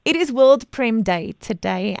It is World Prem Day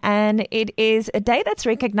today, and it is a day that's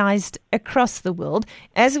recognized across the world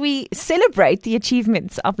as we celebrate the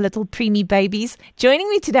achievements of little preemie babies. Joining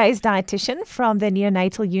me today is Dietician from the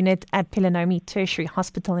Neonatal unit at Pelonomi Tertiary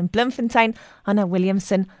Hospital in Bloemfontein, Hanna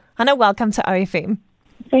Williamson. Hanna, welcome to OFM.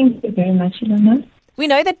 Thank you very much, Yolanda. We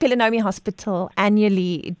know that Pelonomi Hospital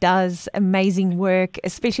annually does amazing work,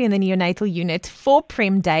 especially in the neonatal unit, for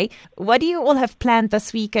Prem Day. What do you all have planned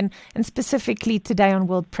this week and specifically today on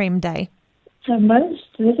World Prem Day? This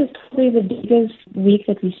is probably the biggest week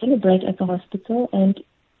that we celebrate at the hospital, and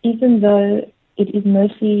even though it is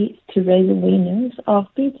mostly to raise awareness of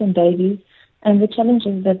preterm babies and the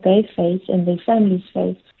challenges that they face and their families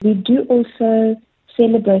face, we do also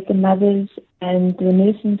celebrate the mothers and the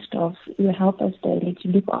nursing staff who help us daily to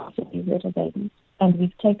look after these little babies. And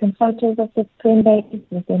we've taken photos of the prem babies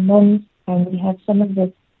with their moms, and we have some of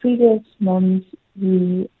the previous moms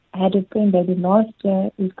who had a prem baby last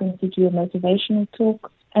year who's going to do a motivational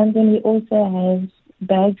talk. And then we also have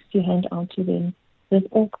bags to hand out to them with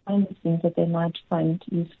all kinds of things that they might find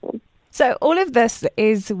useful. So all of this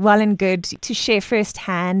is well and good to share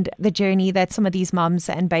firsthand the journey that some of these mums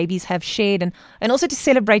and babies have shared and also to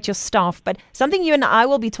celebrate your staff. But something you and I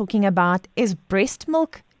will be talking about is breast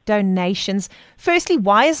milk donations. Firstly,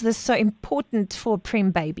 why is this so important for a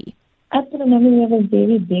prem baby? At Pelonomi, we have a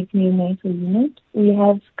very big neonatal unit. We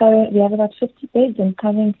have about 50 beds, and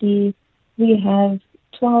currently we have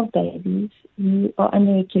 12 babies who are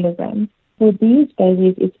under a kilogram. For these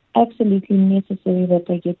babies, it's absolutely necessary that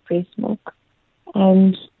they get breast milk.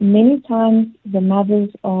 And many times the mothers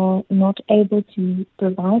are not able to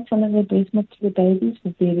provide some of their breast milk to the babies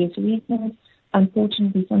for various reasons.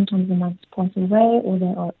 Unfortunately, sometimes the mothers pass away or they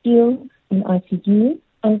are ill in ICU.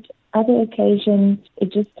 And other occasions,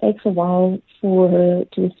 it just takes a while for her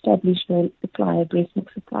to establish her supply, a breast milk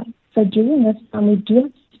supply. So during this time, we do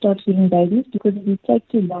have to start feeding babies because if we take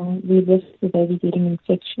too long, we risk the baby getting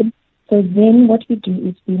infection. So then what we do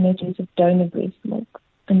is we make use of donor breast milk.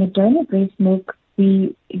 And the donor breast milk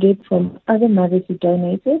we get from other mothers who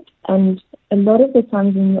donate it. And a lot of the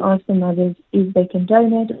times when you ask the mothers if they can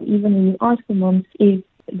donate, or even when you ask the moms if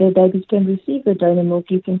their babies can receive the donor milk,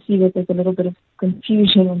 you can see that there's a little bit of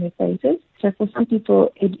confusion on their faces. So for some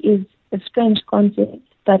people, it is a strange concept.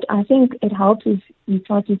 But I think it helps if you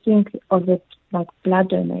try to think of it like blood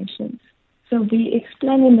donations. So we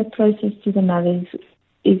explain in the process to the mothers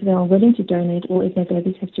if they are willing to donate or if their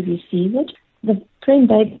babies have to receive it. The prem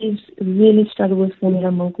babies really struggle with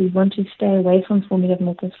formula milk. We want to stay away from formula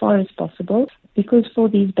milk as far as possible because for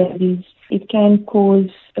these babies, it can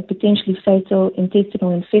cause a potentially fatal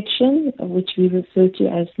intestinal infection, which we refer to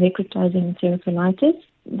as necrotizing enterocolitis.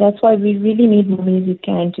 That's why we really need mommies who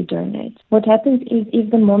can to donate. What happens is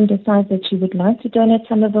if the mom decides that she would like to donate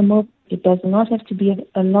some of her milk, it does not have to be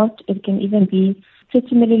a lot. It can even be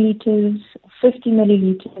 30 milliliters, 50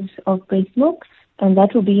 milliliters of breast milk, and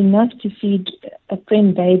that will be enough to feed a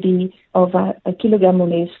prem baby of a kilogram or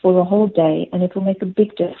less for a whole day, and it will make a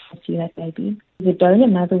big difference to that baby. The donor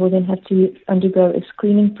mother will then have to undergo a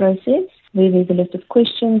screening process where there's a list of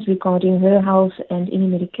questions regarding her health and any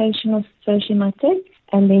medication or so she might take.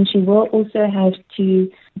 And then she will also have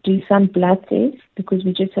to do some blood tests because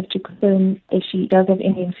we just have to confirm if she does have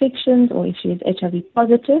any infections or if she is HIV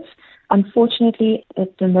positive. Unfortunately,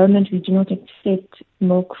 at the moment, we do not accept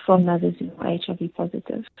milk from mothers who are HIV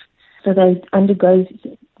positive. So they undergo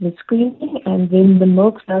the screening, and then the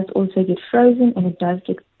milk does also get frozen and it does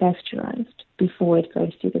get pasteurized before it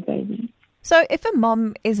goes to the baby. So if a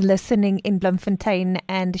mom is listening in Bloemfontein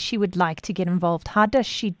and she would like to get involved, how does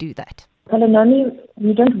she do that? Pelonomi,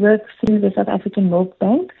 we don't work through the South African Milk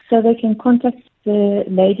Bank, so they can contact the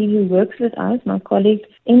lady who works with us, my colleague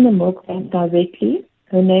in the Milk Bank directly.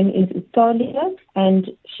 Her name is Italia, and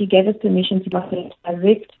she gave us permission to get a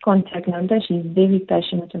direct contact number. She's very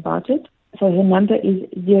passionate about it. So her number is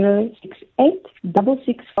 068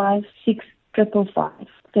 665 6555.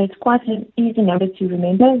 So it's quite an easy number to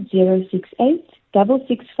remember, 068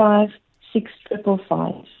 665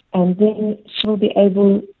 6555. And then she'll be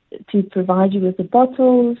able to provide you with the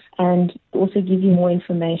bottles and also give you more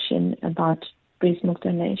information about breast milk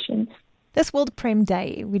donations. This World Prem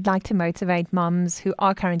Day, we'd like to motivate mums who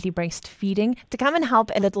are currently breastfeeding to come and help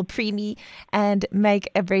a little preemie and make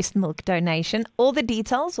a breast milk donation. All the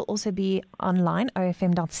details will also be online,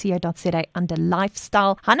 ofm.co.za under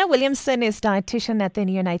lifestyle. Hanna Williamson is dietitian at the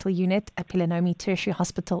Neonatal unit at Pelonomi Tertiary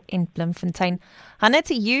Hospital in Bloemfontein. Hanna,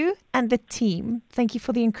 to you and the team, thank you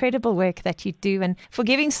for the incredible work that you do and for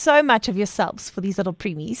giving so much of yourselves for these little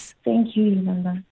preemies. Thank you, Yolanda.